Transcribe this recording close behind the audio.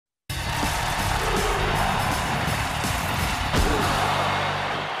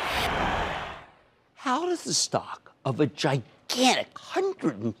how does the stock of a gigantic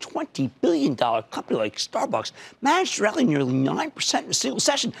 $120 billion company like Starbucks manage to rally nearly 9% in a single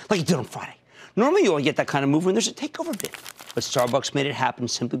session like it did on Friday? Normally, you only get that kind of move when there's a takeover bid. But Starbucks made it happen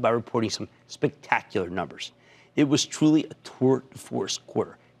simply by reporting some spectacular numbers. It was truly a tour de force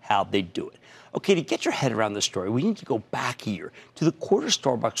quarter. How'd they do it? Okay, to get your head around this story, we need to go back a year to the quarter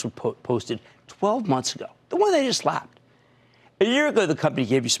Starbucks posted 12 months ago, the one they just lapped. A year ago, the company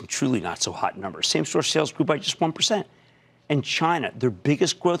gave you some truly not-so-hot numbers. Same-store sales grew by just 1%. And China, their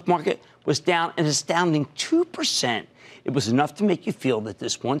biggest growth market, was down an astounding 2%. It was enough to make you feel that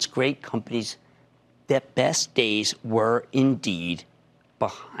this once great company's best days were indeed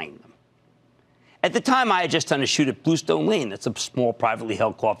behind them. At the time, I had just done a shoot at Bluestone Lane. That's a small, privately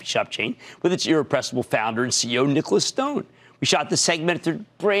held coffee shop chain with its irrepressible founder and CEO, Nicholas Stone. We shot the segment at their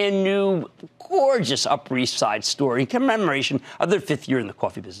brand new, gorgeous Upper East Side store in commemoration of their 5th year in the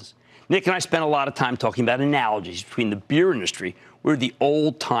coffee business. Nick and I spent a lot of time talking about analogies between the beer industry, where the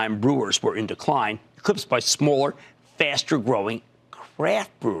old-time brewers were in decline, eclipsed by smaller, faster-growing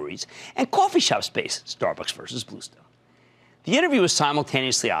craft breweries, and coffee shop space, Starbucks versus Bluestone. The interview was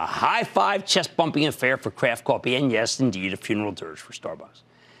simultaneously a high-five, chest-bumping affair for craft coffee and, yes, indeed, a funeral dirge for Starbucks.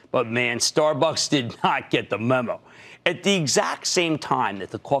 But, man, Starbucks did not get the memo. At the exact same time that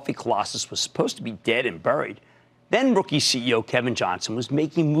the coffee colossus was supposed to be dead and buried, then rookie CEO Kevin Johnson was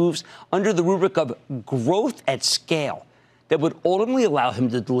making moves under the rubric of growth at scale that would ultimately allow him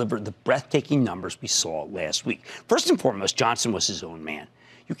to deliver the breathtaking numbers we saw last week. First and foremost, Johnson was his own man.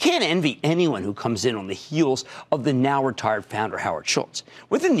 You can't envy anyone who comes in on the heels of the now-retired founder, Howard Schultz.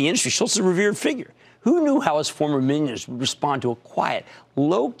 Within the industry, Schultz is a revered figure. Who knew how his former minions would respond to a quiet,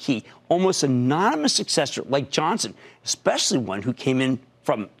 low-key, almost anonymous successor like Johnson, especially one who came in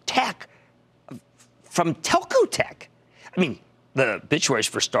from telco tech? I mean, the obituaries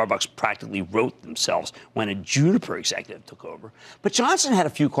for Starbucks practically wrote themselves when a Juniper executive took over. But Johnson had a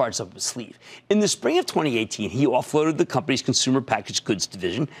few cards up his sleeve. In the spring of 2018, he offloaded the company's consumer packaged goods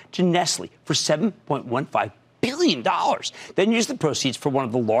division to Nestle for $7.15 billion. Then used the proceeds for one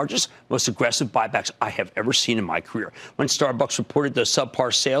of the largest, most aggressive buybacks I have ever seen in my career. When Starbucks reported those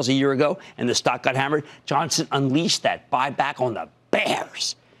subpar sales a year ago and the stock got hammered, Johnson unleashed that buyback on the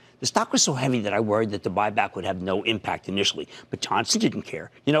bears. The stock was so heavy that I worried that the buyback would have no impact initially. But Johnson didn't care.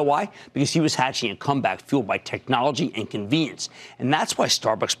 You know why? Because he was hatching a comeback fueled by technology and convenience. And that's why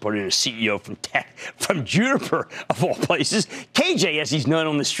Starbucks brought in a CEO from Juniper, of all places. KJ, as he's known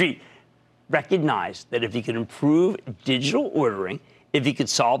on the street, recognized that if he could improve digital ordering, if he could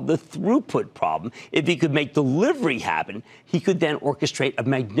solve the throughput problem, if he could make delivery happen, he could then orchestrate a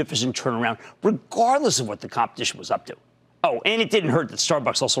magnificent turnaround, regardless of what the competition was up to. Oh, and it didn't hurt that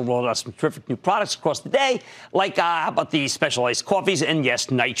Starbucks also rolled out some terrific new products across the day, like how about the specialized coffees, and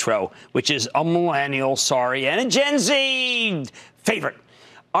yes, Nitro, which is a millennial, and a Gen Z favorite.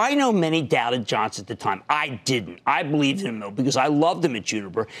 I know many doubted Johnson at the time. I didn't. I believed in him, though, because I loved him at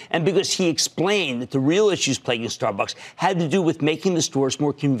Juniper and because he explained that the real issues plaguing Starbucks had to do with making the stores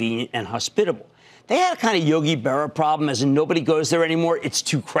more convenient and hospitable. They had a kind of Yogi Berra problem, as in nobody goes there anymore. It's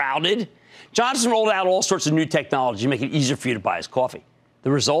too crowded. Johnson rolled out all sorts of new technology to make it easier for you to buy his coffee.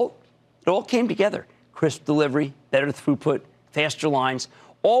 The result? It all came together. Crisp delivery, better throughput, faster lines,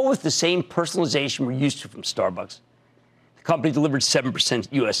 all with the same personalization we're used to from Starbucks. The company delivered 7%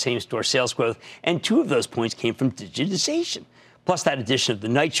 U.S. same-store sales growth, and 2 of those points came from digitization. Plus that addition of the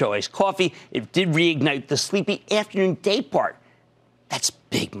Nitro iced coffee, it did reignite the sleepy afternoon day part. That's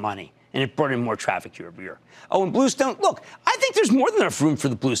big money, and it brought in more traffic year over year. Oh, and Bluestone, look, I think there's more than enough room for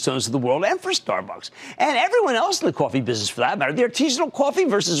the Bluestones of the world and for Starbucks and everyone else in the coffee business, for that matter. The artisanal coffee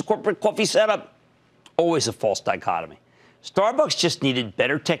versus a corporate coffee setup, always a false dichotomy. Starbucks just needed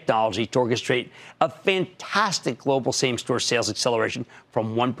better technology to orchestrate a fantastic global same-store sales acceleration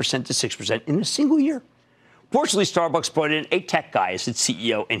from 1% to 6% in a single year. Fortunately, Starbucks brought in a tech guy as its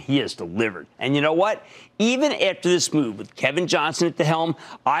CEO, and he has delivered. And you know what? Even after this move with Kevin Johnson at the helm,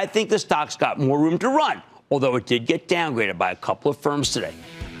 I think the stock's got more room to run, although it did get downgraded by a couple of firms today.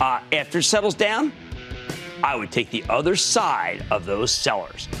 After it settles down, I would take the other side of those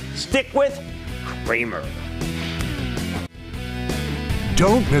sellers. Stick with Cramer.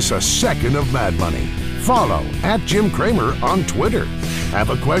 Don't miss a second of Mad Money. Follow @JimCramer on Twitter.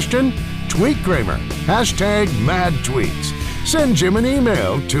 Have a question? Tweet Cramer. #MadTweets. Send Jim an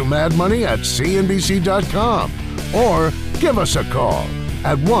email to madmoney@cnbc.com or give us a call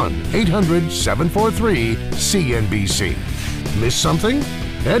at 1-800-743-CNBC. Miss something?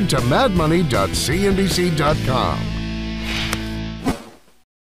 Head to madmoney.cnbc.com.